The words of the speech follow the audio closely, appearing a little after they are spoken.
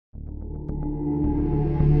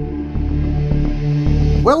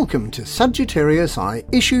Welcome to Sagittarius Eye,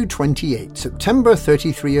 Issue 28, September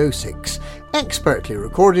 3306, expertly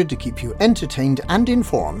recorded to keep you entertained and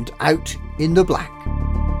informed out in the black.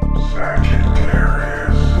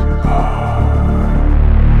 Sagittarius Eye.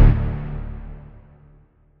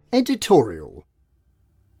 Editorial.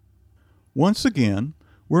 Once again,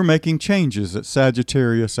 we're making changes at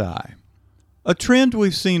Sagittarius Eye. A trend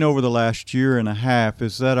we've seen over the last year and a half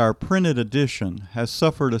is that our printed edition has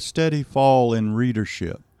suffered a steady fall in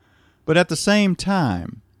readership. But at the same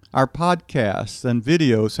time, our podcasts and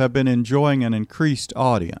videos have been enjoying an increased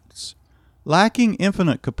audience. Lacking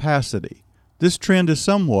infinite capacity, this trend is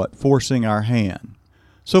somewhat forcing our hand.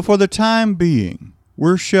 So for the time being,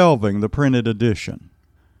 we're shelving the printed edition.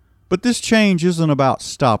 But this change isn't about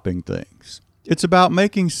stopping things. It's about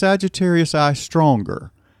making Sagittarius Eye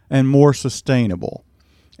stronger and more sustainable,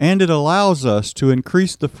 and it allows us to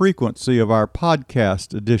increase the frequency of our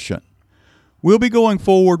podcast edition. We'll be going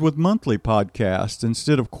forward with monthly podcasts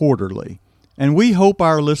instead of quarterly, and we hope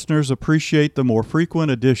our listeners appreciate the more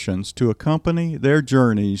frequent editions to accompany their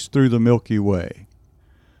journeys through the Milky Way.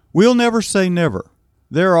 We'll never say never.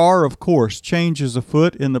 There are, of course, changes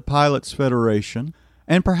afoot in the Pilots Federation,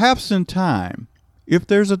 and perhaps in time, if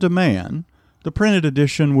there's a demand, the printed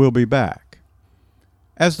edition will be back.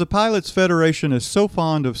 As the Pilots Federation is so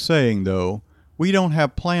fond of saying, though, we don't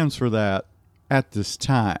have plans for that at this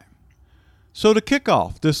time. So to kick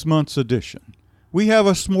off this month's edition, we have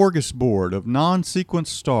a smorgasbord of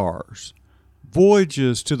non-sequence stars,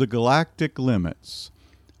 voyages to the galactic limits,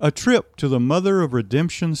 a trip to the Mother of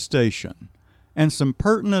Redemption Station, and some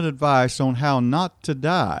pertinent advice on how not to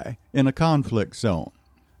die in a conflict zone.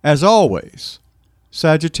 As always,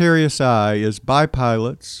 Sagittarius Eye is by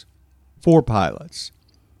pilots, for pilots.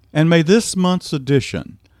 And may this month's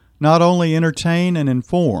edition not only entertain and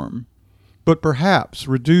inform, but perhaps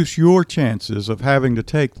reduce your chances of having to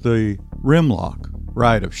take the Rimlock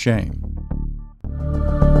ride of shame.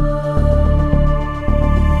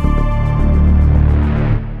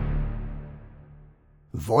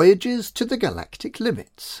 Voyages to the galactic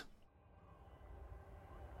limits.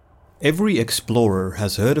 Every explorer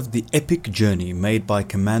has heard of the epic journey made by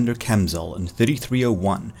Commander Kamzal in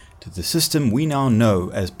 3301 to the system we now know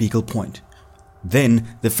as Beagle Point,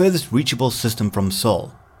 then the furthest reachable system from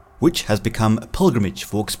Sol, which has become a pilgrimage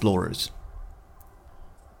for explorers.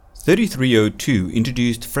 3302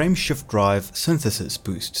 introduced frameshift drive synthesis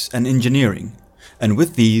boosts and engineering, and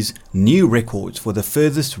with these, new records for the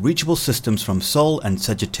furthest reachable systems from Sol and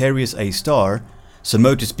Sagittarius A star,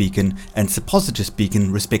 Simotus Beacon and Suppositus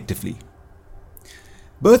Beacon respectively.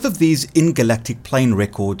 Both of these in-galactic plane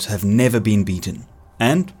records have never been beaten,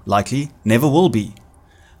 and, likely, never will be.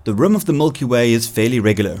 The rim of the Milky Way is fairly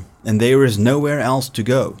regular, and there is nowhere else to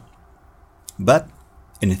go. But,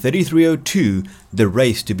 in 3302, the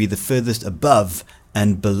race to be the furthest above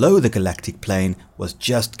and below the galactic plane was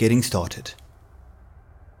just getting started.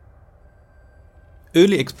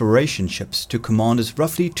 Early exploration ships took commanders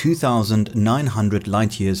roughly 2,900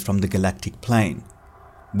 light-years from the galactic plane.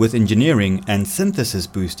 With engineering and synthesis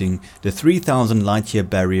boosting, the 3,000 light-year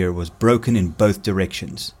barrier was broken in both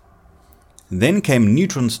directions. Then came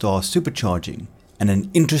neutron star supercharging, and an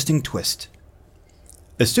interesting twist.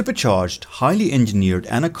 A supercharged, highly engineered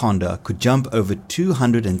Anaconda could jump over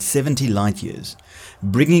 270 light-years,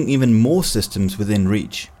 bringing even more systems within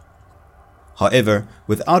reach. However,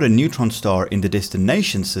 without a neutron star in the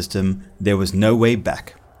destination system, there was no way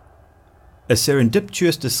back. A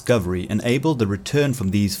serendipitous discovery enabled the return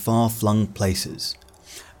from these far-flung places.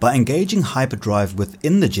 By engaging hyperdrive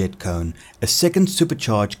within the jet cone, a second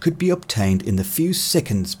supercharge could be obtained in the few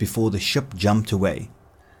seconds before the ship jumped away.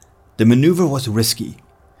 The maneuver was risky.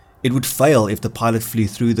 It would fail if the pilot flew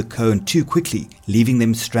through the cone too quickly, leaving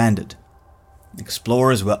them stranded.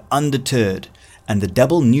 Explorers were undeterred, and the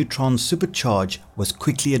double neutron supercharge was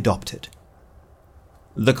quickly adopted.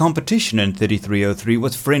 The competition in 3303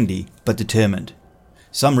 was friendly but determined.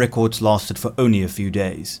 Some records lasted for only a few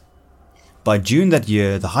days. By June that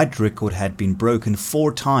year, the height record had been broken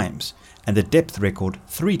 4 times and the depth record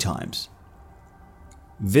 3 times.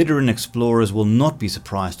 Veteran explorers will not be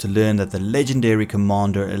surprised to learn that the legendary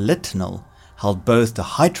Commander Elitnal held both the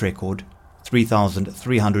height record,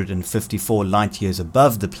 3,354 light-years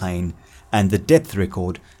above the plane, and the depth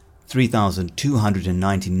record,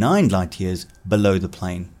 3,299 light-years below the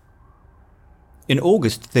plane. In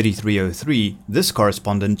August 3303, this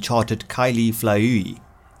correspondent charted Kaili Flaui,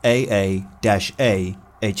 AA-A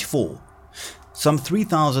H4, some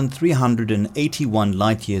 3,381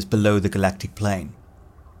 light-years below the galactic plane.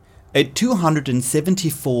 A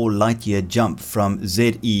 274 light-year jump from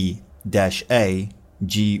ZE-A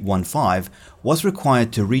G15 was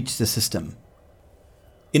required to reach the system.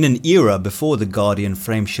 In an era before the Guardian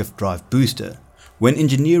frameshift drive booster, when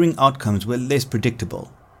engineering outcomes were less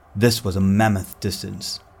predictable, this was a mammoth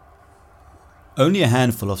distance. Only a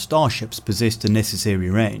handful of starships possessed the necessary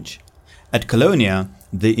range. At Colonia,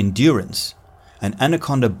 the Endurance, an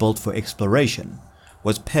Anaconda built for exploration,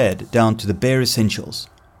 was pared down to the bare essentials.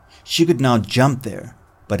 She could now jump there,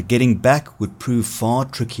 but getting back would prove far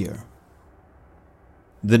trickier.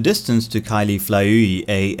 The distance to Kailiflaui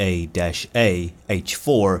AA-A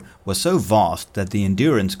H4 was so vast that the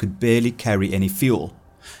Endurance could barely carry any fuel.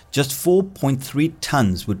 Just 4.3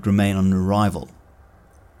 tons would remain on arrival.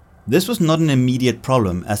 This was not an immediate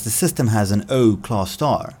problem as the system has an O-class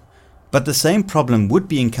star, but the same problem would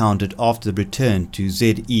be encountered after the return to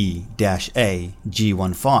ZE-A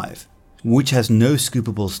G15, which has no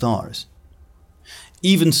scoopable stars.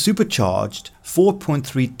 Even supercharged,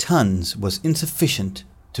 4.3 tons was insufficient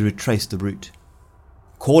to retrace the route.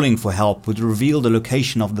 Calling for help would reveal the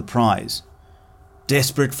location of the prize.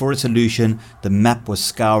 Desperate for a solution, the map was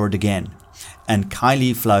scoured again, and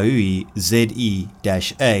Kailiflaui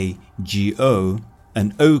ZE-A GO,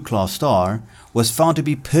 an O-class star, was found to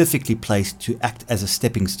be perfectly placed to act as a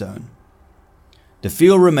stepping stone. The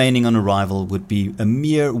fuel remaining on arrival would be a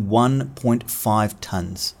mere 1.5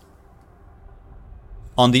 tons.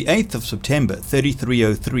 On the 8th of September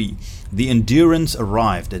 3303, the Endurance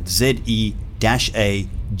arrived at ZE-A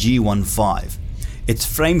G15, its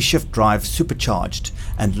frameshift drive supercharged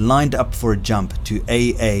and lined up for a jump to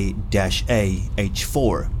AA-A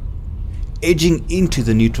H4. Edging into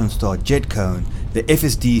the neutron star jet cone, the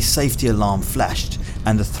FSD safety alarm flashed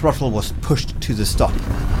and the throttle was pushed to the stop.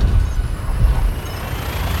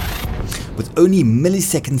 With only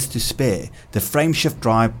milliseconds to spare, the frameshift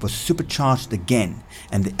drive was supercharged again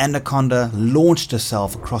and the Anaconda launched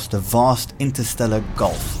herself across the vast interstellar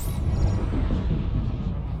gulf.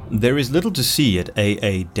 There is little to see at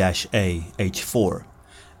AA-A H4.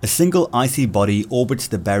 A single icy body orbits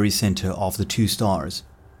the barycenter of the two stars.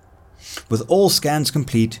 With all scans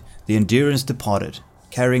complete, the Endurance departed,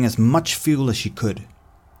 carrying as much fuel as she could.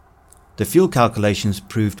 The fuel calculations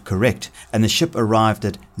proved correct and the ship arrived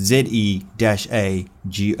at ZE-A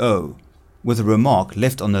GO, with a remark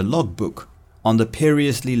left on the logbook on the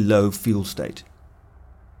perilously low fuel state.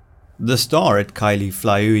 The star at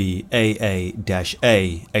Kailiflaui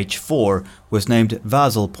AA-A H4 was named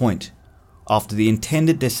Vassal Point, after the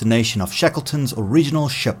intended destination of Shackleton's original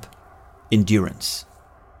ship, Endurance.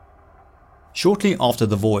 Shortly after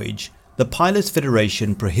the voyage, the Pilots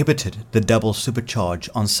Federation prohibited the double supercharge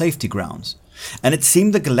on safety grounds, and it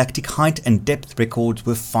seemed the galactic height and depth records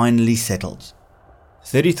were finally settled.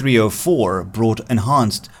 3304 brought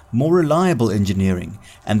enhanced, more reliable engineering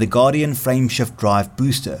and the Guardian frameshift drive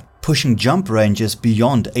booster, pushing jump ranges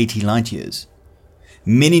beyond 80 light years.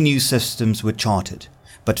 Many new systems were charted,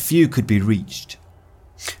 but few could be reached.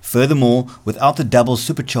 Furthermore, without the double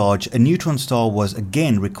supercharge, a neutron star was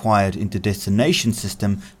again required in the destination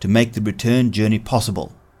system to make the return journey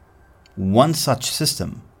possible. One such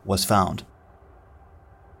system was found.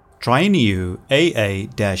 Trienniu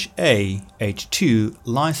AA-A H2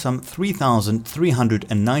 lies some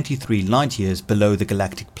 3,393 light years below the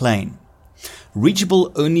galactic plane.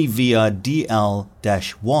 Reachable only via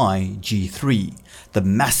DL-Y G3, the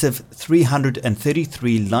massive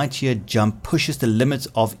 333 light-year jump pushes the limits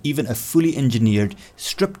of even a fully engineered,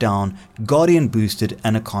 stripped-down, Guardian-boosted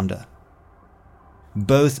Anaconda.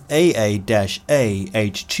 Both AA-A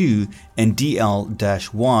H2 and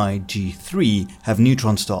DL-Y G3 have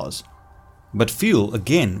neutron stars, but fuel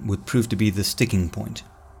again would prove to be the sticking point.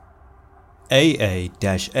 AA-A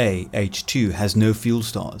H2 has no fuel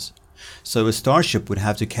stars, so a starship would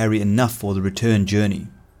have to carry enough for the return journey.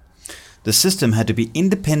 The system had to be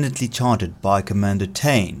independently charted by Commander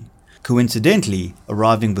Tain, coincidentally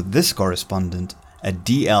arriving with this correspondent at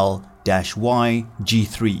DL-Y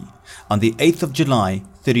G3 on the 8th of July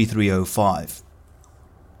 3305.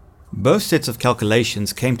 Both sets of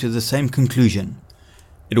calculations came to the same conclusion.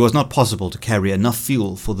 It was not possible to carry enough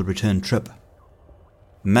fuel for the return trip.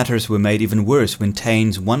 Matters were made even worse when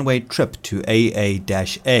Tain's one-way trip to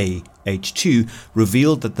AA-A H2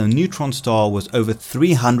 revealed that the neutron star was over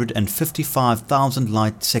 355,000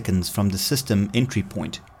 light seconds from the system entry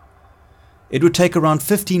point. It would take around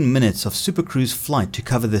 15 minutes of supercruise flight to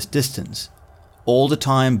cover this distance, all the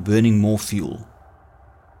time burning more fuel.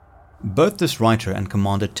 Both this writer and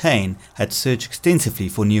Commander Tain had searched extensively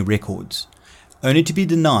for new records, only to be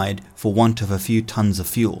denied for want of a few tons of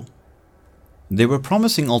fuel. There were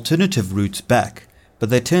promising alternative routes back, but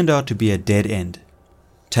they turned out to be a dead end.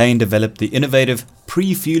 Tain developed the innovative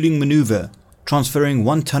pre-fueling maneuver, transferring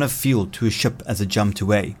 1 ton of fuel to a ship as it jumped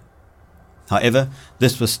away. However,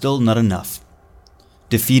 this was still not enough.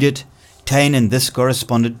 Defeated, Tain and this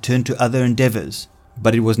correspondent turned to other endeavours,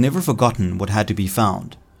 but it was never forgotten what had to be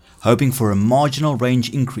found, hoping for a marginal range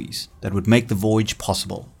increase that would make the voyage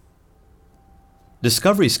possible.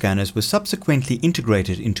 Discovery scanners were subsequently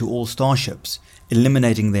integrated into all starships,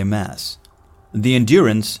 eliminating their mass. The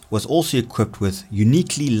Endurance was also equipped with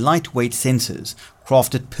uniquely lightweight sensors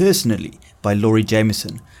crafted personally by Laurie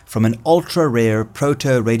Jameson from an ultra-rare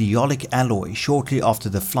proto-radiolic alloy shortly after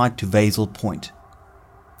the flight to Vaisal Point.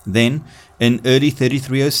 Then, in early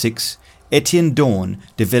 3306, Etienne Dawn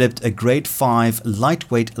developed a Grade 5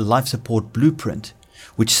 lightweight life support blueprint,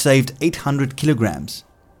 which saved 800 kilograms.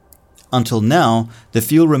 Until now, the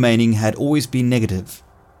fuel remaining had always been negative.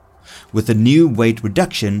 With the new weight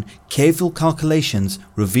reduction, careful calculations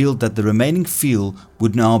revealed that the remaining fuel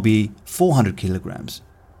would now be 400 kilograms.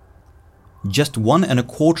 Just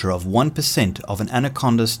 1.25% of an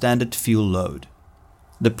Anaconda standard fuel load.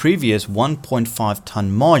 The previous 1.5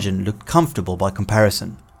 ton margin looked comfortable by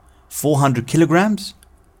comparison. 400 kilograms?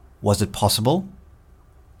 Was it possible?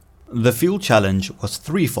 The fuel challenge was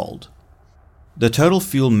threefold. The total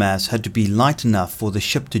fuel mass had to be light enough for the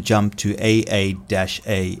ship to jump to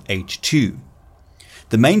AA-AH2.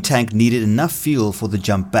 The main tank needed enough fuel for the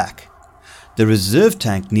jump back. The reserve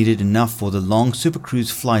tank needed enough for the long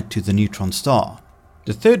supercruise flight to the neutron star.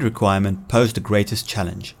 The third requirement posed the greatest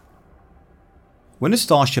challenge. When a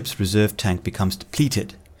starship's reserve tank becomes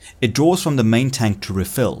depleted, it draws from the main tank to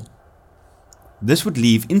refill. This would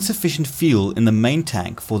leave insufficient fuel in the main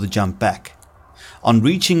tank for the jump back. On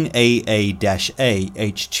reaching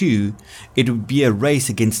AA-AH2, it would be a race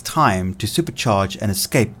against time to supercharge and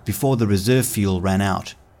escape before the reserve fuel ran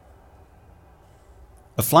out.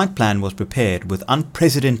 A flight plan was prepared with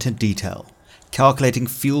unprecedented detail, calculating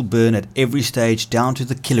fuel burn at every stage down to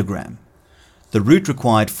the kilogram. The route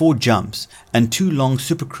required 4 jumps and 2 long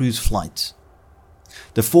supercruise flights.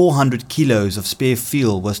 The 400 kilos of spare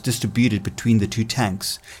fuel was distributed between the 2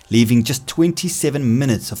 tanks, leaving just 27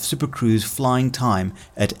 minutes of supercruise flying time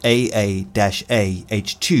at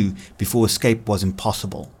AA-AH2 before escape was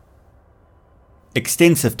impossible.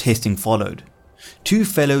 Extensive testing followed. 2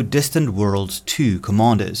 fellow Distant Worlds 2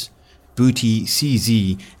 commanders, Booty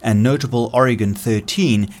CZ and notable Oregon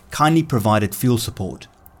 13, kindly provided fuel support.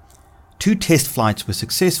 2 test flights were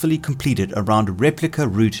successfully completed around a replica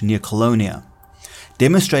route near Colonia,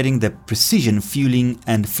 demonstrating the precision fueling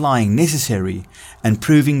and flying necessary and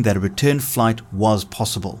proving that a return flight was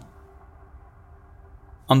possible.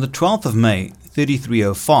 On the 12th of May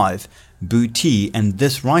 3305, Booty and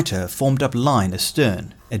this writer formed up line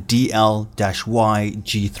astern at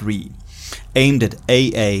DL-YG3, aimed at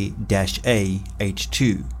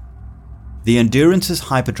AA-AH2. The Endurance's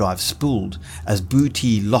hyperdrive spooled as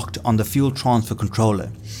Booty locked on the fuel transfer controller,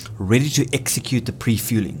 ready to execute the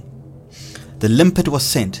pre-fueling. The limpet was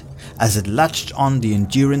sent. As it latched on, the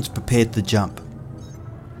Endurance prepared the jump.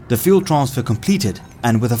 The fuel transfer completed,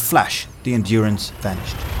 and with a flash, the Endurance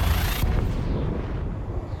vanished.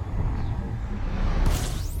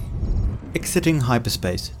 Exiting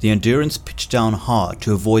hyperspace, the Endurance pitched down hard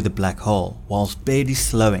to avoid the black hole, whilst barely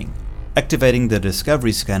slowing, activating the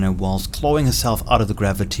Discovery scanner whilst clawing herself out of the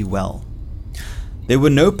gravity well. There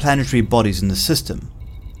were no planetary bodies in the system.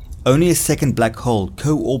 Only a second black hole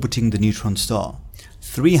co-orbiting the neutron star,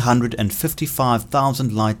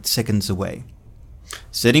 355,000 light seconds away.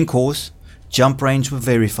 Setting course, jump range were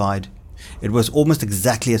verified. It was almost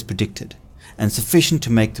exactly as predicted, and sufficient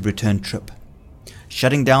to make the return trip.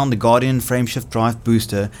 Shutting down the Guardian frameshift drive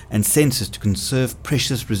booster and sensors to conserve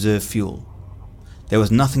precious reserve fuel. There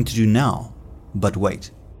was nothing to do now, but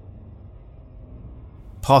wait.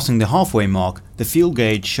 Passing the halfway mark, the fuel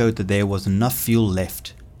gauge showed that there was enough fuel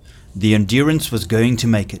left. The Endurance was going to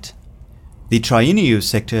make it. The Triennial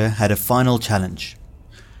sector had a final challenge.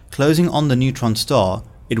 Closing on the neutron star,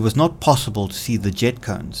 it was not possible to see the jet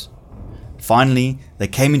cones. Finally, they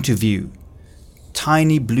came into view.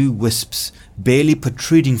 Tiny blue wisps barely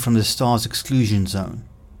protruding from the star's exclusion zone.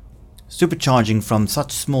 Supercharging from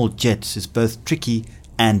such small jets is both tricky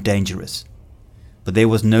and dangerous. But there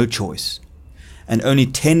was no choice, and only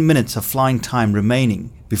 10 minutes of flying time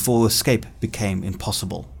remaining before escape became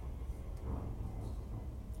impossible.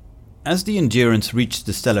 As the Endurance reached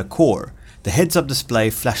the stellar core, the heads-up display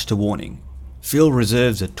flashed a warning. Fuel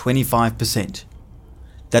reserves at 25%.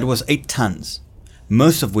 That was 8 tons,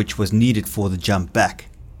 most of which was needed for the jump back.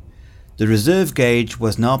 The reserve gauge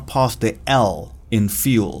was now past the L in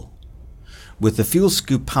fuel. With the fuel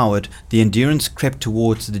scoop powered, the Endurance crept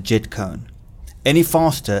towards the jet cone. Any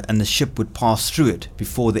faster and the ship would pass through it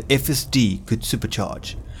before the FSD could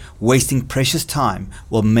supercharge, wasting precious time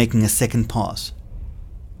while making a second pass.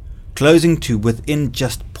 Closing to within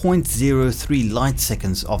just 0.03 light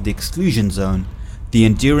seconds of the exclusion zone, the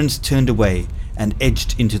Endurance turned away and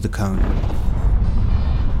edged into the cone.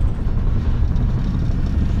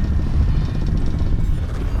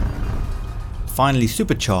 Finally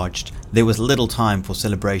supercharged, there was little time for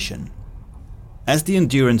celebration. As the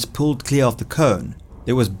Endurance pulled clear of the cone,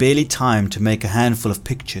 there was barely time to make a handful of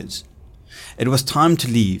pictures. It was time to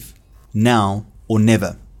leave, now or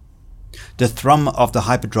never. The thrum of the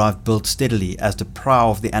hyperdrive built steadily as the prow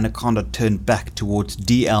of the Anaconda turned back towards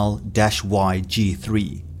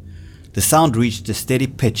DL-YG3. The sound reached a steady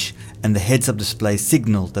pitch and the heads-up display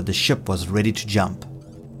signaled that the ship was ready to jump.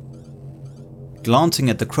 Glancing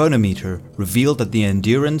at the chronometer revealed that the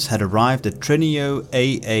Endurance had arrived at Trenio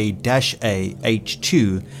AA-A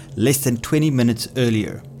H2 less than 20 minutes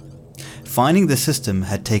earlier. Finding the system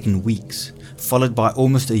had taken weeks, followed by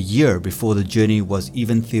almost a year before the journey was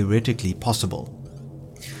even theoretically possible.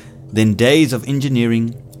 Then days of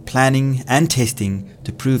engineering, planning and testing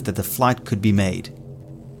to prove that the flight could be made.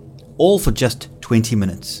 All for just 20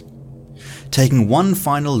 minutes. Taking one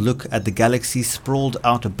final look at the galaxy sprawled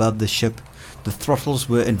out above the ship, the throttles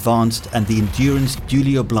were advanced and the Endurance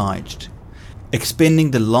duly obliged,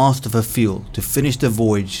 expending the last of her fuel to finish the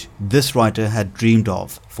voyage this writer had dreamed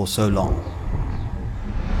of for so long.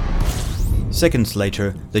 Seconds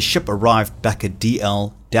later, the ship arrived back at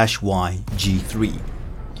DL-YG3.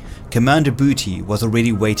 Commander Booty was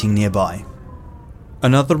already waiting nearby.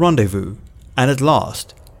 Another rendezvous, and at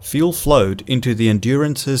last, fuel flowed into the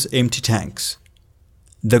Endurance's empty tanks.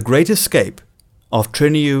 The Great Escape of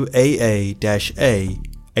Trenio AA-A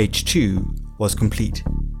H2 was complete.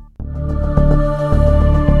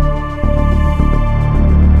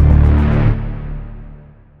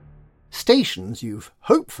 Stations you've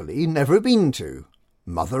hopefully never been to.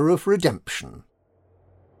 Mother of Redemption.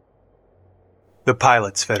 The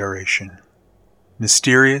Pilots Federation.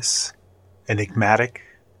 Mysterious, enigmatic,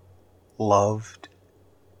 loved,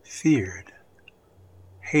 feared,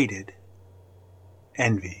 hated,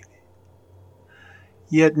 envied.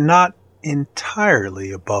 Yet not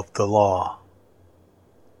entirely above the law.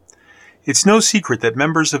 It's no secret that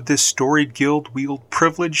members of this storied guild wield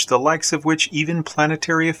privilege the likes of which even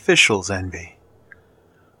planetary officials envy.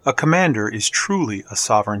 A commander is truly a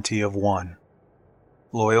sovereignty of one,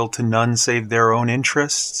 loyal to none save their own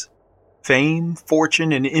interests. Fame,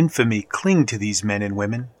 fortune, and infamy cling to these men and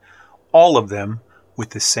women, all of them with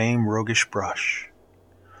the same roguish brush.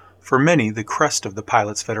 For many, the crest of the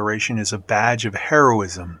Pilots Federation is a badge of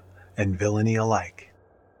heroism and villainy alike.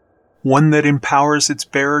 One that empowers its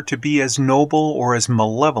bearer to be as noble or as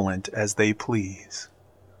malevolent as they please.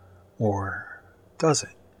 Or does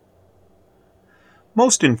it?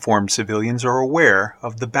 Most informed civilians are aware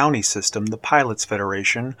of the bounty system the Pilots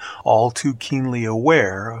Federation, all too keenly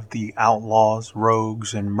aware of the outlaws,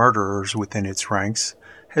 rogues, and murderers within its ranks,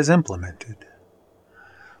 has implemented.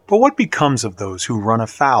 But what becomes of those who run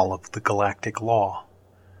afoul of the galactic law?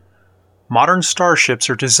 Modern starships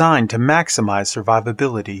are designed to maximize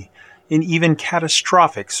survivability in even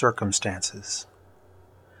catastrophic circumstances.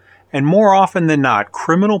 And more often than not,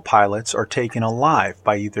 criminal pilots are taken alive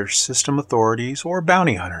by either system authorities or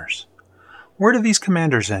bounty hunters. Where do these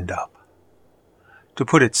commanders end up? To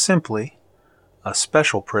put it simply, a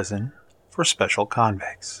special prison for special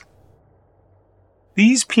convicts.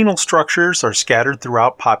 These penal structures are scattered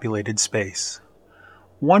throughout populated space.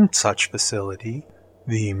 One such facility,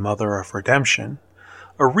 the Mother of Redemption,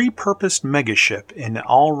 a repurposed megaship in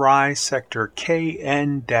Alrai Sector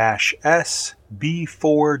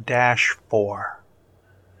KN-S-B4-4.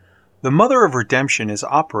 The Mother of Redemption is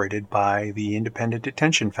operated by the Independent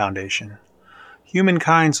Detention Foundation,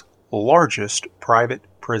 humankind's largest private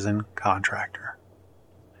prison contractor.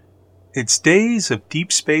 Its days of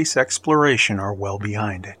deep space exploration are well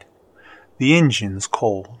behind it. The engines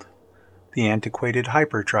cold, the antiquated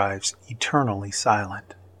hyperdrives eternally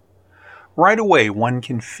silent. Right away, one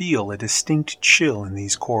can feel a distinct chill in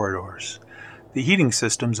these corridors. The heating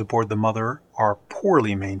systems aboard the Mother are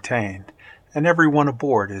poorly maintained, and everyone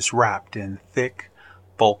aboard is wrapped in thick,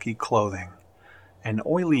 bulky clothing. An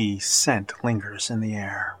oily scent lingers in the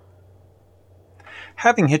air.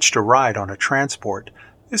 Having hitched a ride on a transport,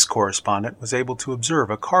 this correspondent was able to observe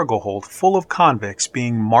a cargo hold full of convicts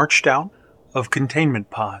being marched out of containment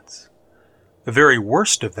pods, the very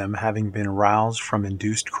worst of them having been roused from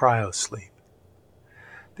induced cryosleep.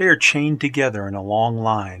 They are chained together in a long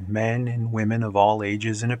line, men and women of all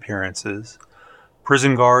ages and appearances,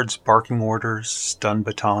 prison guards barking orders, stun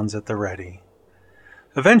batons at the ready.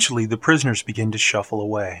 Eventually, the prisoners begin to shuffle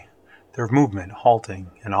away, their movement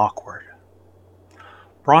halting and awkward.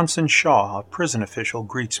 Bronson Shaw, a prison official,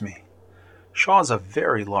 greets me. Shaw is a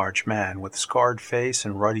very large man with scarred face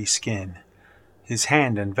and ruddy skin, his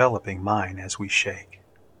hand enveloping mine as we shake.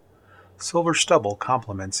 Silver stubble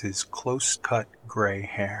complements his close-cut gray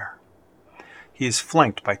hair. He is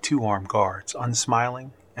flanked by 2 armed guards,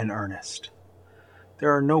 unsmiling and earnest.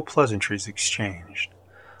 There are no pleasantries exchanged.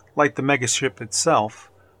 Like the megaship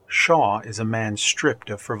itself, Shaw is a man stripped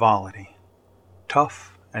of frivolity,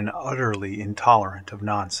 tough and utterly intolerant of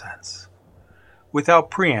nonsense.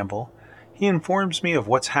 Without preamble, he informs me of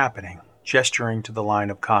what's happening, gesturing to the line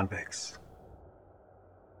of convicts.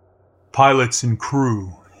 Pilots and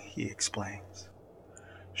crew, he explains.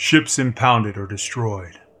 Ships impounded or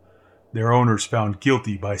destroyed. Their owners found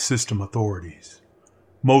guilty by system authorities.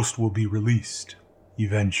 Most will be released,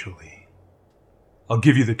 eventually. I'll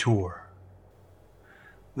give you the tour.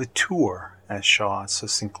 The tour, as Shaw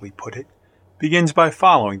succinctly put it, begins by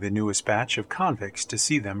following the newest batch of convicts to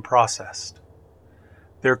see them processed.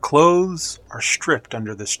 Their clothes are stripped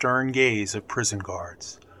under the stern gaze of prison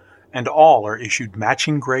guards, and all are issued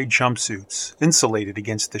matching gray jumpsuits insulated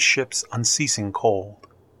against the ship's unceasing cold.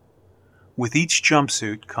 With each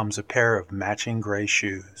jumpsuit comes a pair of matching gray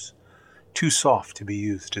shoes, too soft to be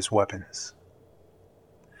used as weapons.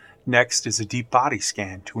 Next is a deep body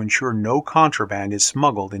scan to ensure no contraband is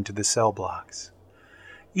smuggled into the cell blocks.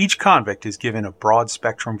 Each convict is given a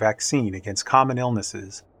broad-spectrum vaccine against common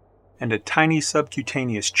illnesses, and a tiny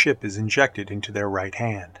subcutaneous chip is injected into their right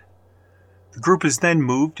hand. The group is then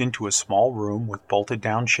moved into a small room with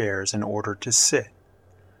bolted-down chairs in order to sit.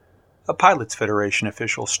 A Pilots Federation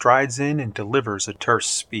official strides in and delivers a terse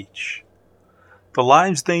speech. The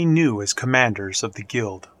lives they knew as commanders of the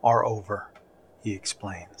Guild are over, he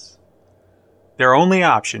explains. Their only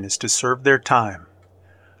option is to serve their time.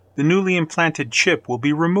 The newly implanted chip will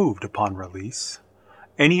be removed upon release.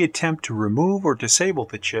 Any attempt to remove or disable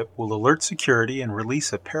the chip will alert security and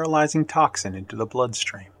release a paralyzing toxin into the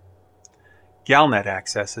bloodstream. Galnet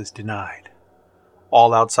access is denied.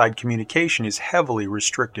 All outside communication is heavily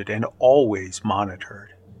restricted and always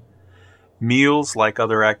monitored. Meals, like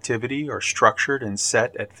other activity, are structured and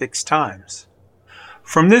set at fixed times.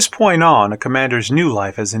 From this point on, a commander's new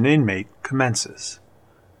life as an inmate commences.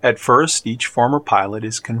 At first, each former pilot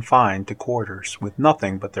is confined to quarters with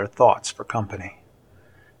nothing but their thoughts for company.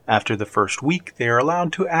 After the first week, they are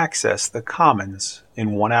allowed to access the commons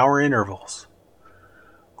in 1-hour intervals.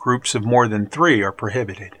 Groups of more than 3 are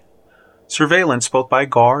prohibited. Surveillance both by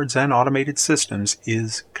guards and automated systems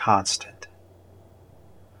is constant.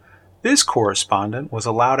 This correspondent was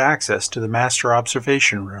allowed access to the Master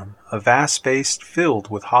Observation Room, a vast space filled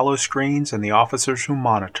with hollow screens and the officers who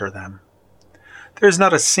monitor them. There is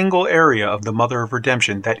not a single area of the Mother of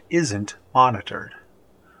Redemption that isn't monitored.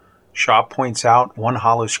 Shaw points out one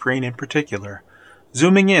hollow screen in particular,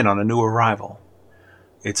 zooming in on a new arrival.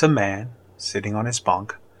 It's a man, sitting on his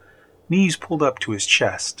bunk, knees pulled up to his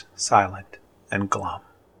chest, silent and glum.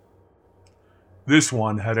 This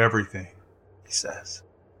one had everything, he says.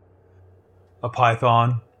 A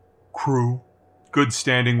Python, crew, good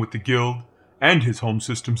standing with the Guild, and his home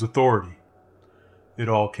system's authority. It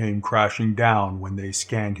all came crashing down when they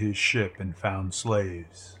scanned his ship and found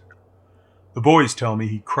slaves. The boys tell me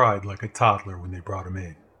he cried like a toddler when they brought him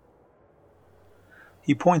in.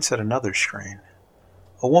 He points at another screen.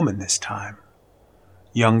 A woman this time.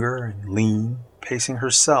 Younger and lean, pacing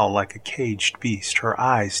her cell like a caged beast, her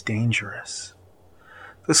eyes dangerous.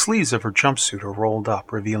 The sleeves of her jumpsuit are rolled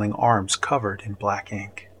up, revealing arms covered in black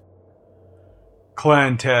ink.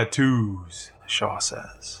 Clan tattoos, Shaw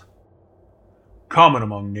says. Common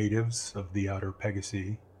among natives of the Outer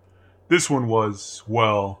Pegasus. This one was,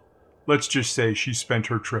 well, let's just say she spent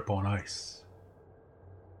her trip on ice.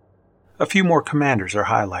 A few more commanders are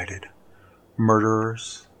highlighted.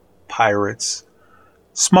 Murderers, pirates,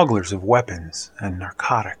 smugglers of weapons and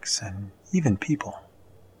narcotics, and even people.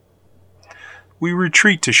 We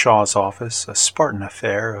retreat to Shaw's office, a Spartan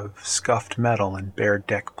affair of scuffed metal and bare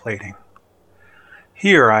deck plating.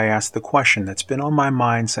 Here I ask the question that's been on my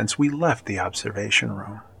mind since we left the observation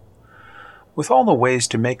room. With all the ways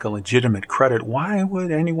to make a legitimate credit, why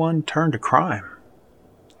would anyone turn to crime?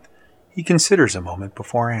 He considers a moment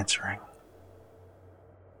before answering.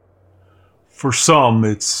 For some,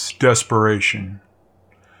 it's desperation.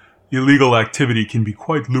 Illegal activity can be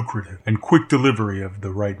quite lucrative, and quick delivery of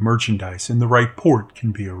the right merchandise in the right port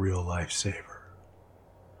can be a real lifesaver.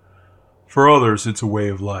 For others, it's a way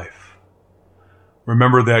of life.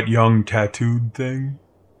 Remember that young tattooed thing?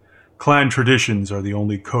 Clan traditions are the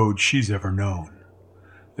only code she's ever known.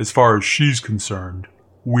 As far as she's concerned,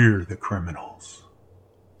 We're the criminals.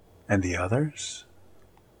 And the others?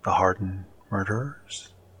 The hardened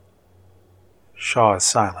murderers? Shaw is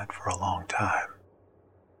silent for a long time.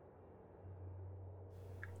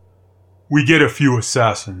 We get a few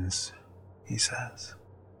assassins, he says.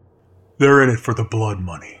 They're in it for the blood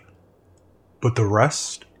money. But the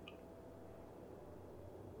rest?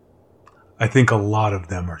 I think a lot of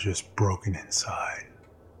them are just broken inside.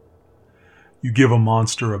 You give a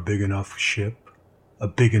monster a big enough ship, a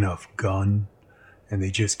big enough gun, and they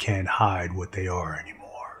just can't hide what they are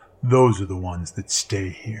anymore. Those are the ones that stay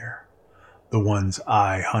here. The ones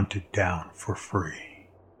I hunted down for free.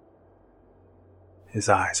 His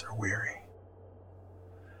eyes are weary.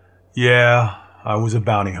 Yeah, I was a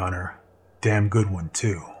bounty hunter. Damn good one,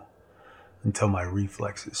 too. Until my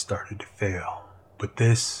reflexes started to fail. But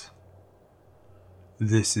this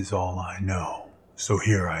is all I know. So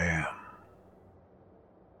here I am.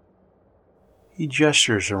 He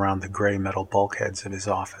gestures around the gray metal bulkheads of his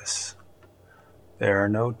office. There are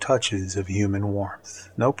no touches of human warmth,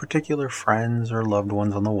 no particular friends or loved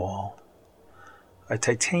ones on the wall. A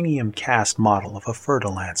titanium cast model of a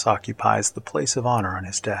Fer-de-Lance occupies the place of honor on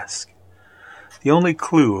his desk, the only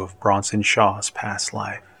clue of Bronson Shaw's past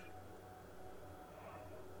life.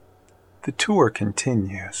 The tour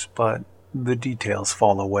continues, but the details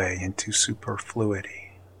fall away into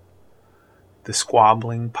superfluity. The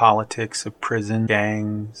squabbling politics of prison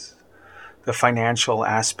gangs, the financial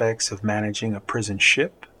aspects of managing a prison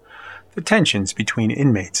ship, the tensions between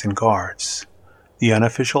inmates and guards, the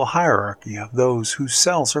unofficial hierarchy of those whose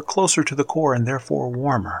cells are closer to the core and therefore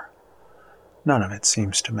warmer. None of it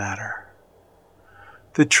seems to matter.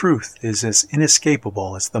 The truth is as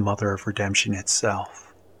inescapable as the Mother of Redemption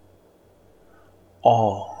itself.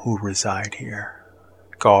 All who reside here,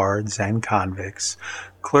 guards and convicts,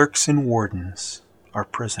 clerks and wardens, are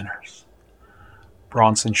prisoners.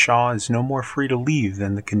 Bronson Shaw is no more free to leave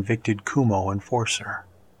than the convicted Kumo enforcer.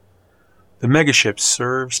 The megaship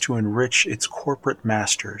serves to enrich its corporate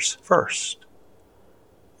masters first,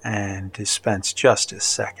 and dispense justice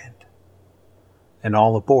second. And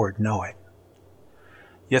all aboard know it.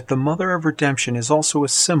 Yet the Mother of Redemption is also a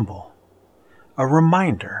symbol, a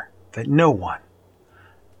reminder that no one,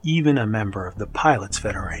 even a member of the Pilots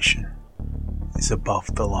Federation, is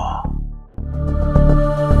above the law.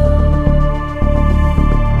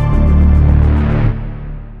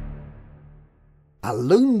 A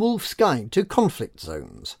Lone Wolf's Guide to Conflict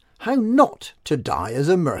Zones. How not to die as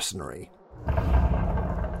a mercenary.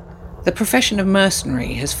 The profession of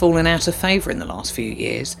mercenary has fallen out of favour in the last few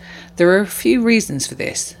years. There are a few reasons for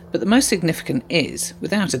this, but the most significant is,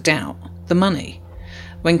 without a doubt, the money.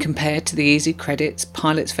 When compared to the easy credits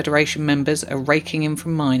Pilots Federation members are raking in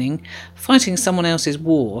from mining, fighting someone else's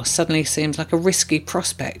war suddenly seems like a risky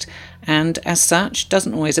prospect, and as such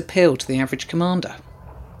doesn't always appeal to the average commander.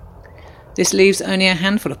 This leaves only a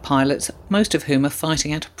handful of pilots, most of whom are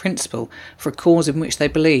fighting out of principle for a cause in which they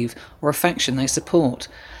believe or a faction they support.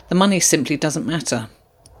 The money simply doesn't matter.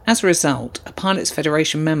 As a result, a Pilots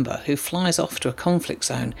Federation member who flies off to a conflict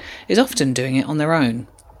zone is often doing it on their own.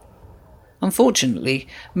 Unfortunately,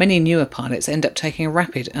 many newer pilots end up taking a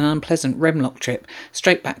rapid and unpleasant Remlock trip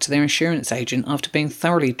straight back to their insurance agent after being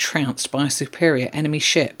thoroughly trounced by a superior enemy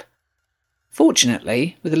ship.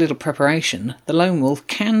 Fortunately, with a little preparation, the Lone Wolf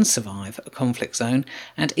can survive a conflict zone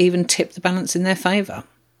and even tip the balance in their favour.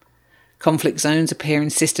 Conflict zones appear in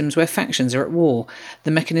systems where factions are at war.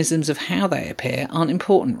 The mechanisms of how they appear aren't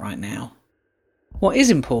important right now. What is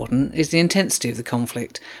important is the intensity of the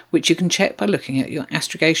conflict, which you can check by looking at your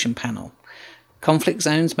astrogation panel. Conflict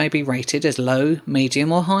zones may be rated as low,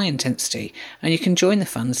 medium or high intensity, and you can join the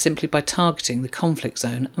fun simply by targeting the conflict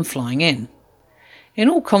zone and flying in. In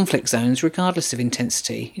all conflict zones, regardless of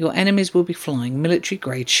intensity, your enemies will be flying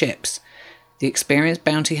military-grade ships. The experienced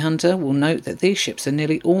bounty hunter will note that these ships are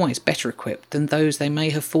nearly always better equipped than those they may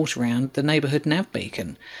have fought around the neighbourhood nav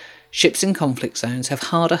beacon. Ships in conflict zones have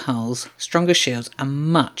harder hulls, stronger shields and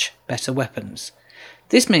much better weapons.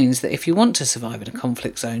 This means that if you want to survive in a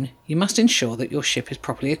conflict zone, you must ensure that your ship is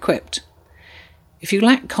properly equipped. If you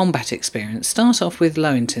lack combat experience, start off with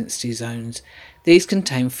low-intensity zones. These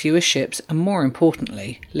contain fewer ships and, more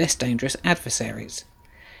importantly, less dangerous adversaries.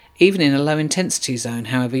 Even in a low-intensity zone,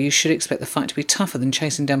 however, you should expect the fight to be tougher than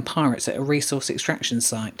chasing down pirates at a resource extraction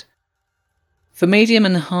site. For medium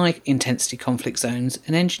and high-intensity conflict zones,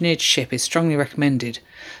 an engineered ship is strongly recommended.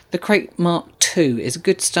 The Krait Mark II is a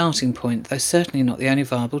good starting point, though certainly not the only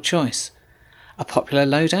viable choice. A popular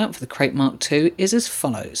loadout for the Krait Mark II is as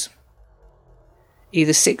follows.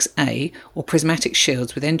 Either 6A or prismatic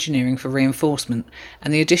shields with engineering for reinforcement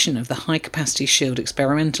and the addition of the high-capacity shield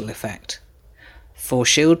experimental effect. 4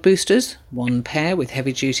 shield boosters, one pair with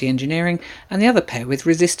heavy-duty engineering and the other pair with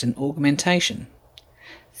resistant augmentation.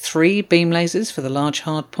 3 beam lasers for the large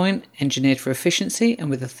hardpoint, engineered for efficiency and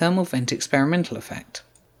with a thermal vent experimental effect.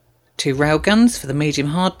 2 railguns for the medium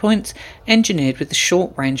hardpoints, engineered with the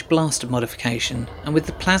short-range blaster modification and with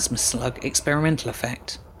the plasma slug experimental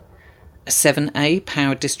effect. A 7A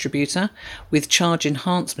powered distributor with charge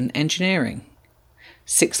enhancement engineering.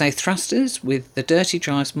 6A thrusters with the dirty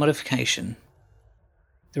drives modification.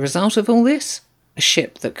 The result of all this? A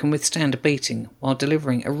ship that can withstand a beating while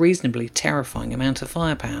delivering a reasonably terrifying amount of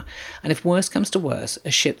firepower, and if worse comes to worse,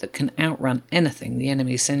 a ship that can outrun anything the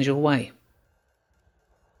enemy sends your way.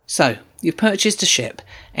 So, you've purchased a ship,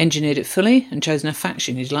 engineered it fully, and chosen a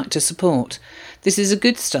faction you'd like to support. This is a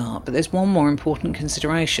good start, but there's one more important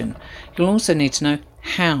consideration. You'll also need to know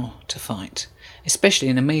how to fight, especially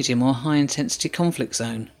in a medium or high-intensity conflict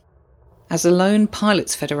zone. As a lone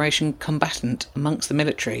Pilots Federation combatant amongst the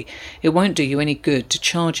military, it won't do you any good to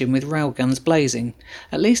charge in with railguns blazing,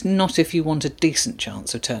 at least not if you want a decent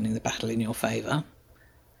chance of turning the battle in your favour.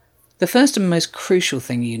 The first and most crucial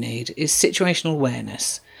thing you need is situational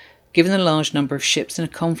awareness. Given the large number of ships in a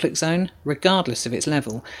conflict zone, regardless of its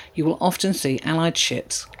level, you will often see allied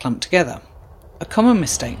ships clumped together. A common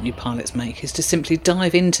mistake new pilots make is to simply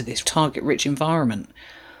dive into this target-rich environment.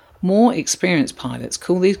 More experienced pilots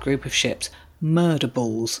call these group of ships murder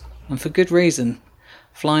balls, and for good reason.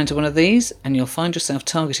 Fly into one of these and you'll find yourself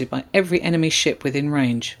targeted by every enemy ship within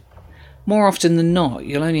range. More often than not,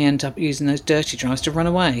 you'll only end up using those dirty drives to run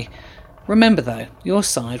away. Remember though, your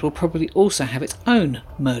side will probably also have its own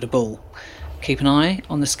murder ball. Keep an eye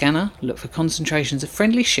on the scanner, look for concentrations of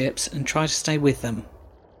friendly ships and try to stay with them.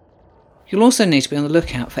 You'll also need to be on the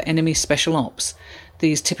lookout for enemy special ops.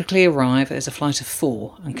 These typically arrive as a flight of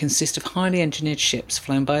 4 and consist of highly engineered ships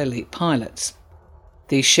flown by elite pilots.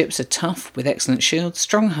 These ships are tough, with excellent shields,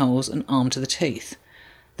 strong hulls and armed to the teeth.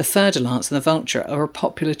 The Fer-de-Lance and the Vulture are a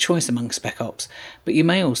popular choice among Spec Ops, but you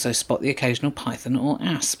may also spot the occasional Python or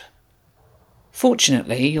Asp.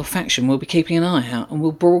 Fortunately, your faction will be keeping an eye out and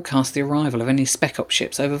will broadcast the arrival of any Spec Ops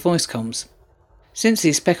ships over voice comms. Since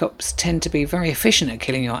these Spec Ops tend to be very efficient at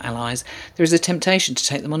killing your allies, there is a temptation to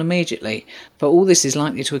take them on immediately, but all this is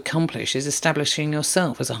likely to accomplish is establishing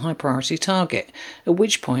yourself as a high priority target, at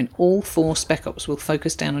which point all 4 Spec Ops will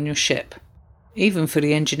focus down on your ship. Even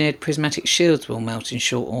fully engineered prismatic shields will melt in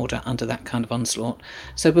short order under that kind of onslaught,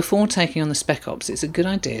 so before taking on the Spec Ops it's a good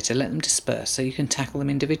idea to let them disperse so you can tackle them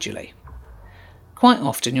individually. Quite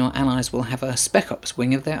often your allies will have a Spec Ops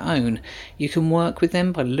wing of their own. You can work with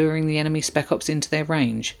them by luring the enemy Spec Ops into their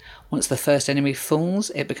range. Once the first enemy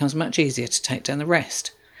falls, it becomes much easier to take down the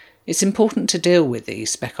rest. It's important to deal with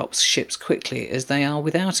these Spec Ops ships quickly, as they are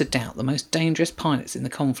without a doubt the most dangerous pilots in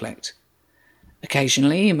the conflict.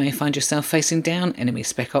 Occasionally you may find yourself facing down enemy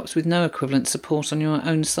Spec Ops with no equivalent support on your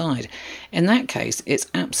own side. In that case, it's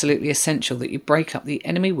absolutely essential that you break up the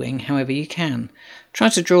enemy wing however you can. Try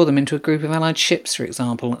to draw them into a group of allied ships, for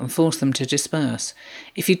example, and force them to disperse.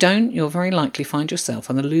 If you don't, you'll very likely find yourself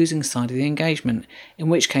on the losing side of the engagement, in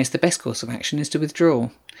which case the best course of action is to withdraw.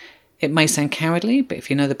 It may sound cowardly, but if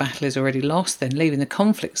you know the battle is already lost, then leaving the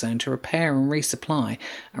conflict zone to repair and resupply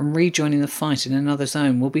and rejoining the fight in another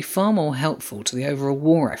zone will be far more helpful to the overall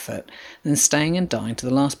war effort than staying and dying to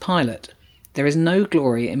the last pilot. There is no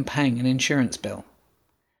glory in paying an insurance bill.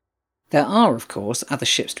 There are, of course, other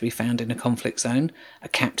ships to be found in a conflict zone, a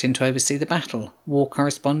captain to oversee the battle, war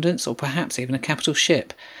correspondents, or perhaps even a capital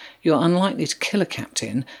ship. You are unlikely to kill a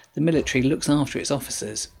captain. The military looks after its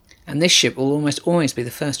officers. And this ship will almost always be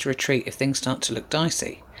the first to retreat if things start to look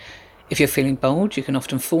dicey. If you're feeling bold, you can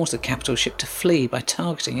often force a capital ship to flee by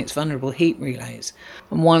targeting its vulnerable heat relays.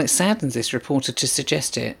 And while it saddens this reporter to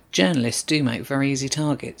suggest it, journalists do make very easy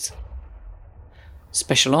targets.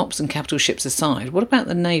 Special ops and capital ships aside, what about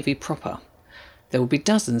the Navy proper? There will be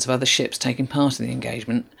dozens of other ships taking part in the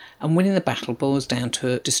engagement, and winning the battle boils down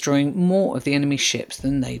to destroying more of the enemy ships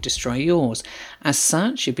than they destroy yours. As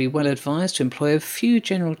such, you'd be well advised to employ a few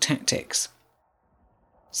general tactics.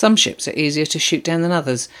 Some ships are easier to shoot down than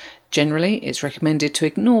others. Generally, it's recommended to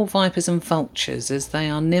ignore Vipers and Vultures, as they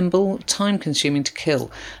are nimble, time-consuming to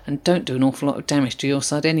kill, and don't do an awful lot of damage to your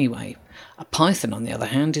side anyway. A Python, on the other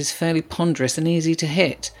hand, is fairly ponderous and easy to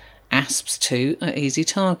hit. Asps, too, are easy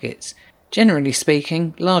targets. Generally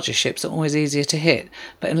speaking, larger ships are always easier to hit,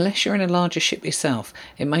 but unless you're in a larger ship yourself,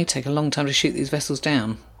 it may take a long time to shoot these vessels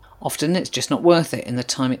down. Often it's just not worth it in the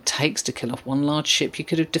time it takes to kill off one large ship. You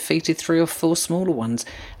could have defeated 3 or 4 smaller ones,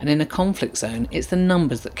 and in a conflict zone, it's the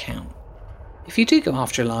numbers that count. If you do go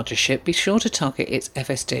after a larger ship, be sure to target its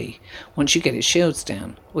FSD once you get its shields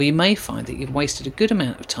down, or you may find that you've wasted a good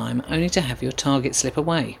amount of time only to have your target slip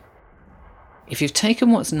away. If you've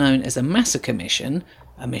taken what's known as a massacre mission,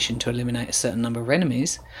 a mission to eliminate a certain number of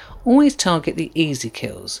enemies, always target the easy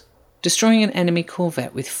kills. Destroying an enemy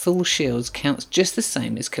corvette with full shields counts just the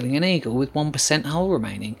same as killing an eagle with 1% hull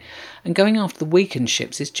remaining, and going after the weakened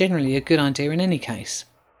ships is generally a good idea in any case.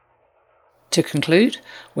 To conclude,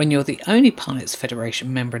 when you're the only Pilots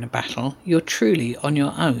Federation member in a battle, you're truly on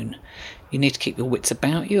your own. You need to keep your wits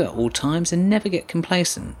about you at all times and never get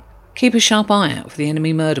complacent. Keep a sharp eye out for the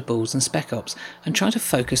enemy murder balls and spec ops, and try to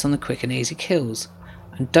focus on the quick and easy kills.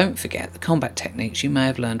 And don't forget the combat techniques you may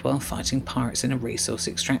have learned while fighting pirates in a resource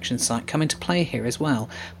extraction site come into play here as well,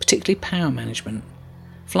 particularly power management.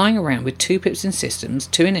 Flying around with 2 pips in systems,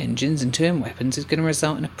 2 in engines and 2 in weapons is going to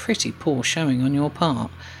result in a pretty poor showing on your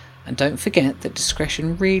part. And don't forget that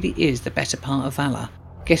discretion really is the better part of valour.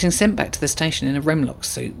 Getting sent back to the station in a Remlock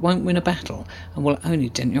suit won't win a battle and will only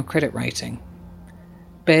dent your credit rating.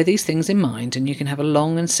 Bear these things in mind and you can have a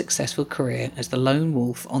long and successful career as the lone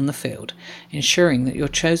wolf on the field, ensuring that your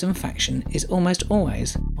chosen faction is almost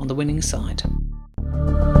always on the winning side.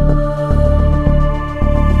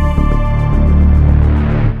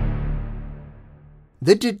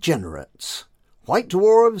 The Degenerates, White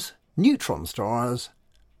Dwarves, Neutron Stars,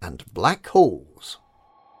 and Black Holes.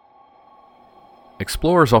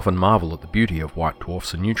 Explorers often marvel at the beauty of white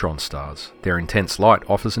dwarfs and neutron stars. Their intense light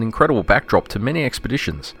offers an incredible backdrop to many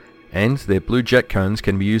expeditions, and their blue jet cones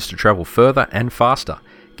can be used to travel further and faster,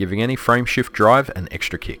 giving any frameshift drive an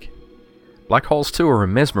extra kick. Black holes too are a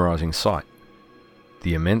mesmerising sight.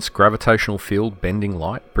 The immense gravitational field bending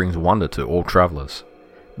light brings wonder to all travellers.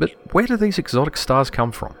 But where do these exotic stars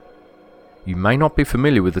come from? You may not be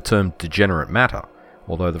familiar with the term degenerate matter,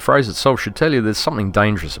 although the phrase itself should tell you there's something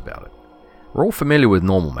dangerous about it. We're all familiar with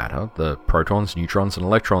normal matter, the protons, neutrons and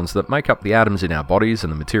electrons that make up the atoms in our bodies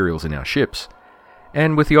and the materials in our ships,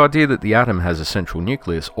 and with the idea that the atom has a central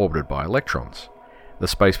nucleus orbited by electrons. The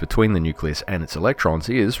space between the nucleus and its electrons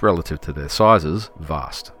is, relative to their sizes,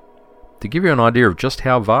 vast. To give you an idea of just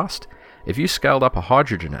how vast, if you scaled up a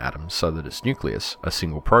hydrogen atom so that its nucleus, a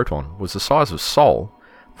single proton, was the size of Sol,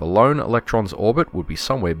 the lone electron's orbit would be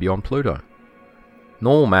somewhere beyond Pluto.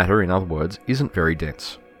 Normal matter, in other words, isn't very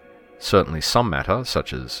dense. Certainly some matter,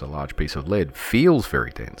 such as a large piece of lead, feels very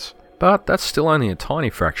dense, but that's still only a tiny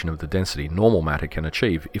fraction of the density normal matter can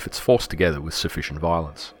achieve if it's forced together with sufficient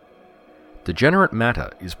violence. Degenerate matter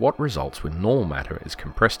is what results when normal matter is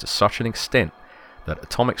compressed to such an extent that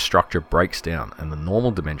atomic structure breaks down and the normal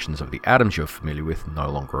dimensions of the atoms you're familiar with no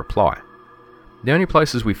longer apply. The only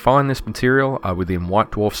places we find this material are within white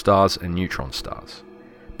dwarf stars and neutron stars,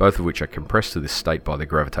 both of which are compressed to this state by their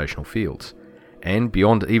gravitational fields. And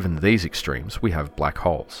beyond even these extremes, we have black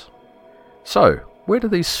holes. So, where do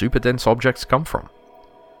these super dense objects come from?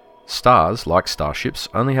 Stars, like starships,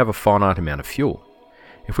 only have a finite amount of fuel.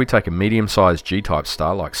 If we take a medium-sized G-type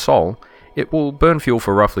star like Sol, it will burn fuel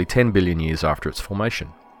for roughly 10 billion years after its formation.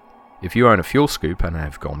 If you own a fuel scoop and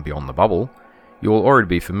have gone beyond the bubble, you will already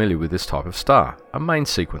be familiar with this type of star, a main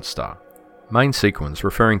sequence star. Main sequence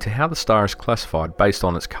referring to how the star is classified based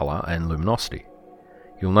on its colour and luminosity.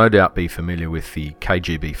 You'll no doubt be familiar with the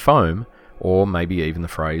KGB foam, or maybe even the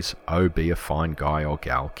phrase, "Oh, be a fine guy or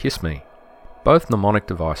gal, kiss me." Both mnemonic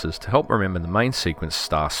devices to help remember the main sequence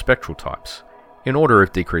star spectral types. In order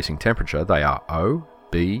of decreasing temperature, they are O,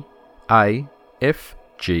 B, A, F,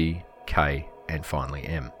 G, K, and finally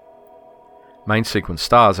M. Main sequence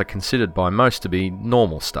stars are considered by most to be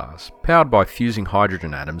normal stars, powered by fusing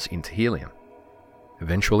hydrogen atoms into helium.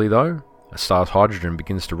 Eventually though, a star's hydrogen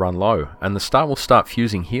begins to run low, and the star will start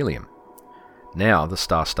fusing helium. Now the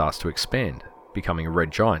star starts to expand, becoming a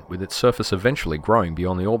red giant, with its surface eventually growing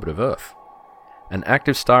beyond the orbit of Earth. An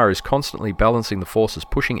active star is constantly balancing the forces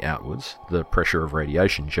pushing outwards, the pressure of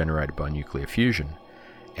radiation generated by nuclear fusion,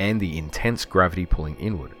 and the intense gravity pulling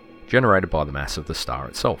inward, generated by the mass of the star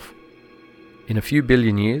itself. In a few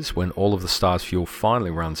billion years, when all of the star's fuel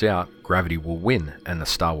finally runs out, gravity will win and the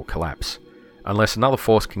star will collapse, unless another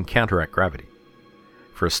force can counteract gravity.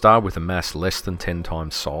 For a star with a mass less than 10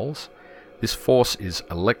 times Sol's, this force is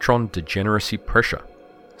electron degeneracy pressure.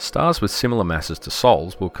 Stars with similar masses to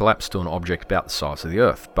Sol's will collapse to an object about the size of the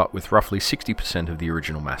Earth, but with roughly 60% of the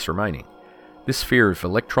original mass remaining. This sphere of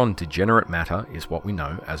electron degenerate matter is what we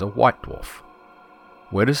know as a white dwarf.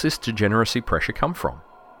 Where does this degeneracy pressure come from?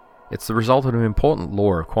 It's the result of an important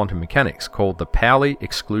law of quantum mechanics called the Pauli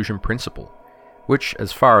exclusion principle, which,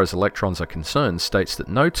 as far as electrons are concerned, states that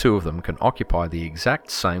no two of them can occupy the exact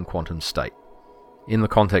same quantum state. In the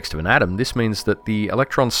context of an atom, this means that the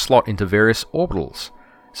electrons slot into various orbitals,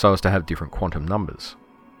 so as to have different quantum numbers.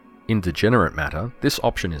 In degenerate matter, this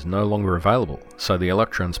option is no longer available, so the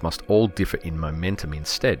electrons must all differ in momentum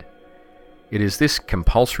instead. It is this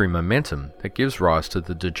compulsory momentum that gives rise to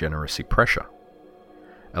the degeneracy pressure.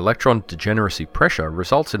 Electron degeneracy pressure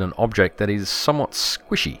results in an object that is somewhat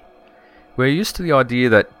squishy. We're used to the idea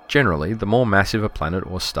that, generally, the more massive a planet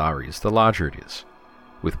or star is, the larger it is.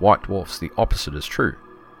 With white dwarfs, the opposite is true.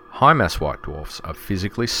 High-mass white dwarfs are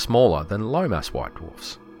physically smaller than low-mass white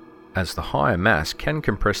dwarfs, as the higher mass can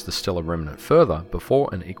compress the stellar remnant further before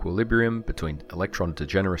an equilibrium between electron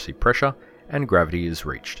degeneracy pressure and gravity is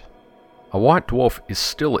reached. A white dwarf is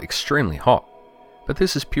still extremely hot, but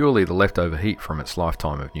this is purely the leftover heat from its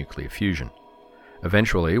lifetime of nuclear fusion.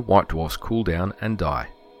 Eventually, white dwarfs cool down and die.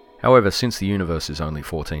 However, since the universe is only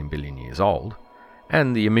 14 billion years old,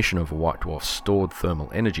 and the emission of a white dwarf's stored thermal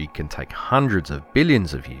energy can take hundreds of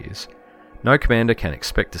billions of years, no commander can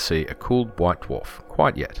expect to see a cooled white dwarf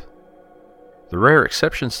quite yet. The rare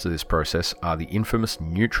exceptions to this process are the infamous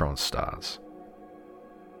neutron stars.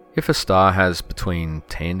 If a star has between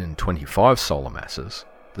 10 and 25 solar masses,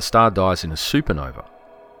 the star dies in a supernova,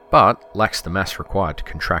 but lacks the mass required to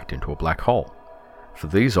contract into a black hole. For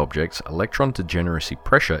these objects, electron degeneracy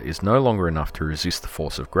pressure is no longer enough to resist the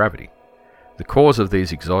force of gravity. The cores of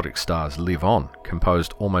these exotic stars live on,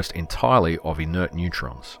 composed almost entirely of inert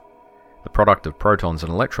neutrons, the product of protons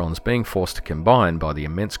and electrons being forced to combine by the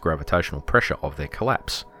immense gravitational pressure of their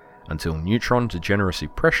collapse, until neutron degeneracy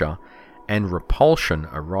pressure and repulsion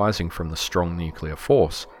arising from the strong nuclear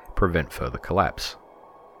force prevent further collapse.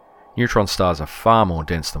 Neutron stars are far more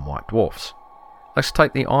dense than white dwarfs. Let's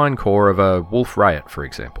take the iron core of a Wolf-Rayet, for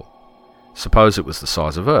example. Suppose it was the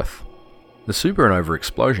size of Earth. The supernova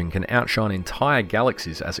explosion can outshine entire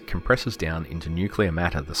galaxies as it compresses down into nuclear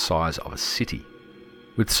matter the size of a city.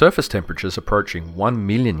 With surface temperatures approaching 1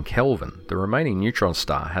 million Kelvin, the remaining neutron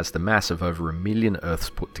star has the mass of over 1 million Earths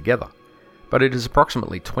put together, but it is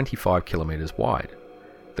approximately 25 kilometers wide.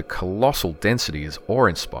 The colossal density is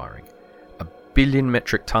awe-inspiring. 1 billion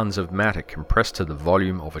metric tons of matter compressed to the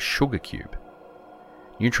volume of a sugar cube.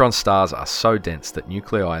 Neutron stars are so dense that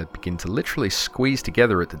nuclei begin to literally squeeze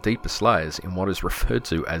together at the deepest layers in what is referred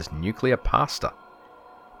to as nuclear pasta.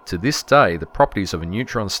 To this day, the properties of a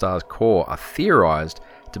neutron star's core are theorized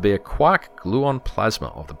to be a quark-gluon plasma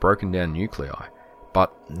of the broken down nuclei,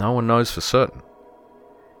 but no one knows for certain.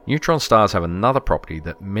 Neutron stars have another property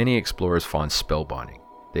that many explorers find spellbinding: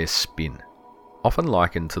 their spin. Often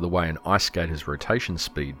likened to the way an ice skater's rotation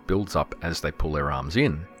speed builds up as they pull their arms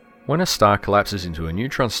in, when a star collapses into a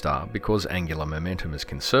neutron star, because angular momentum is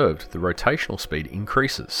conserved, the rotational speed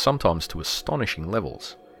increases, sometimes to astonishing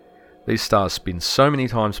levels. These stars spin so many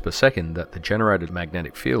times per second that the generated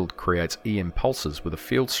magnetic field creates EM pulses with a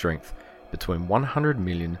field strength between 100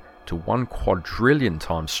 million to 1 quadrillion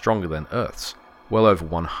times stronger than Earth's, well over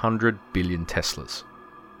 100 billion Teslas.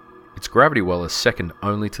 Its gravity well is second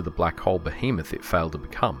only to the black hole behemoth it failed to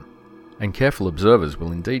become, and careful observers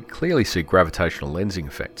will indeed clearly see gravitational lensing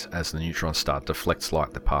effects as the neutron star deflects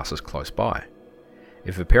light that passes close by.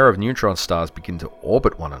 If a pair of neutron stars begin to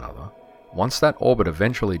orbit one another, once that orbit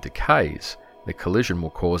eventually decays, the collision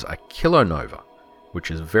will cause a kilonova, which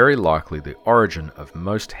is very likely the origin of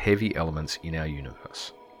most heavy elements in our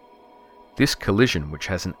universe. This collision, which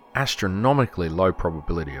has an astronomically low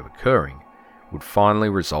probability of occurring, would finally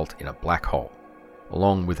result in a black hole,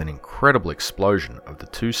 along with an incredible explosion of the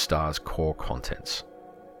two stars' core contents.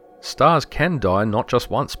 Stars can die not just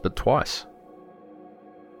once, but twice.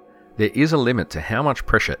 There is a limit to how much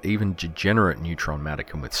pressure even degenerate neutron matter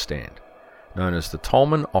can withstand, known as the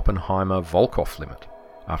Tolman-Oppenheimer-Volkoff limit,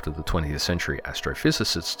 after the 20th century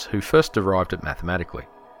astrophysicists who first derived it mathematically.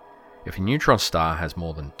 If a neutron star has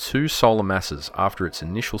more than 2 solar masses after its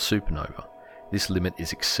initial supernova, this limit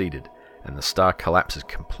is exceeded and the star collapses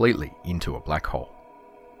completely into a black hole.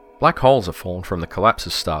 Black holes are formed from the collapse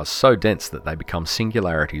of stars so dense that they become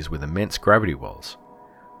singularities with immense gravity wells.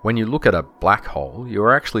 When you look at a black hole, you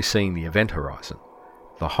are actually seeing the event horizon.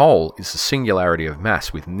 The hole is the singularity of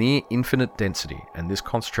mass with near infinite density, and this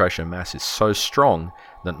concentration of mass is so strong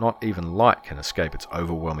that not even light can escape its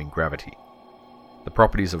overwhelming gravity. The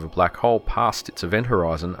properties of a black hole past its event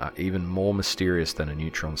horizon are even more mysterious than a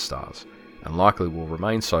neutron star's, and likely will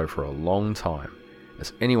remain so for a long time,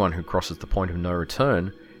 as anyone who crosses the point of no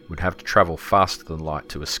return would have to travel faster than light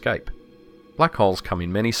to escape. Black holes come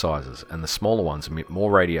in many sizes, and the smaller ones emit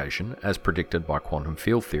more radiation, as predicted by quantum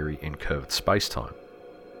field theory in curved spacetime.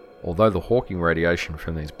 Although the Hawking radiation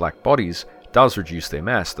from these black bodies does reduce their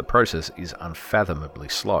mass, the process is unfathomably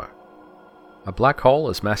slow. A black hole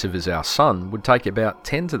as massive as our Sun would take about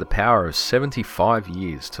 10 to the power of 75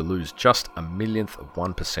 years to lose just a millionth of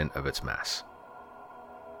 1% of its mass.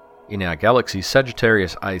 In our galaxy,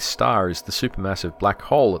 Sagittarius A star is the supermassive black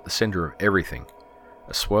hole at the centre of everything,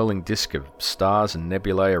 a swirling disk of stars and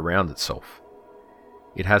nebulae around itself.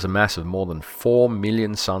 It has a mass of more than 4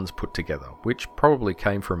 million suns put together, which probably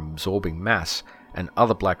came from absorbing mass and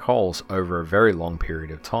other black holes over a very long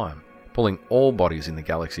period of time, pulling all bodies in the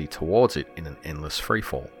galaxy towards it in an endless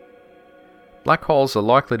freefall. Black holes are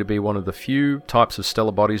likely to be one of the few types of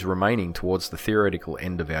stellar bodies remaining towards the theoretical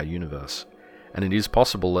end of our universe, and it is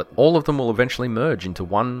possible that all of them will eventually merge into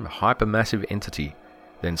one hypermassive entity,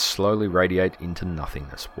 then slowly radiate into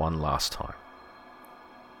nothingness one last time.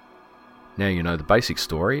 Now you know the basic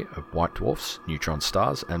story of white dwarfs, neutron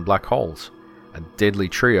stars, and black holes, a deadly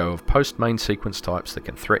trio of post-main sequence types that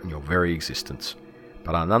can threaten your very existence,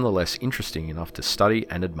 but are nonetheless interesting enough to study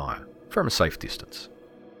and admire from a safe distance.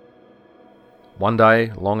 One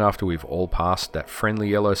day, long after we've all passed, that friendly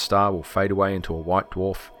yellow star will fade away into a white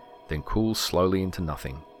dwarf, then cool slowly into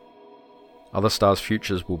nothing. Other stars'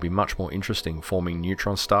 futures will be much more interesting, forming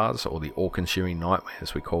neutron stars or the all-consuming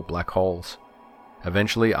nightmares we call black holes.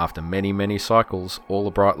 Eventually, after many, many cycles, all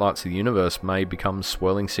the bright lights of the universe may become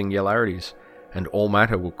swirling singularities, and all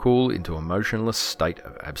matter will cool into a motionless state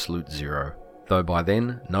of absolute zero, though by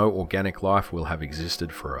then no organic life will have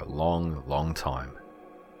existed for a long, long time.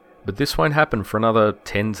 But this won't happen for another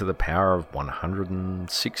 10 to the power of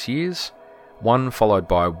 106 years, one followed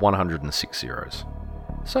by 106 zeros.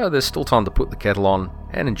 So there's still time to put the kettle on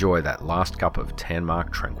and enjoy that last cup of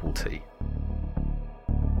Tanmark tranquil tea.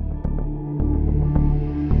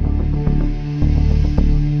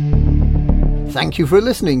 Thank you for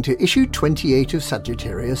listening to issue 28 of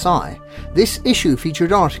Sagittarius Eye. This issue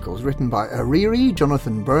featured articles written by Ariri,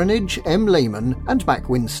 Jonathan Burnage, M. Lehman and Mac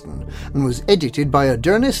Winston, and was edited by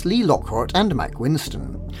Adernis Lee Lockhart and Mac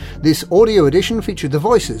Winston. This audio edition featured the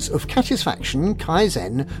voices of Catisfaction,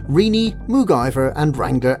 Kaizen, Rini, Moogiver and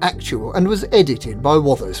Wrangler Actual, and was edited by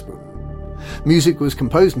Wotherspoon. Music was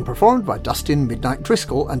composed and performed by Dustin Midnight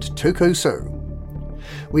Driscoll and Toko So.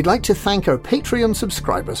 We'd like to thank our Patreon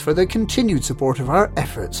subscribers for their continued support of our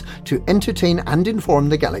efforts to entertain and inform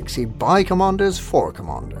the galaxy by commanders for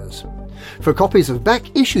commanders. For copies of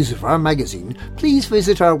back issues of our magazine, please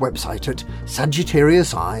visit our website at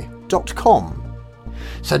sagittariuseye.com.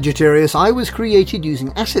 Sagittarius Eye was created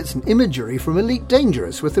using assets and imagery from Elite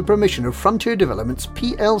Dangerous with the permission of Frontier Developments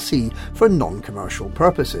plc for non-commercial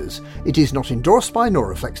purposes. It is not endorsed by nor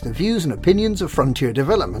reflects the views and opinions of Frontier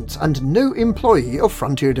Developments, and no employee of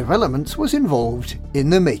Frontier Developments was involved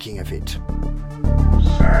in the making of it.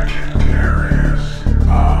 Sagittarius.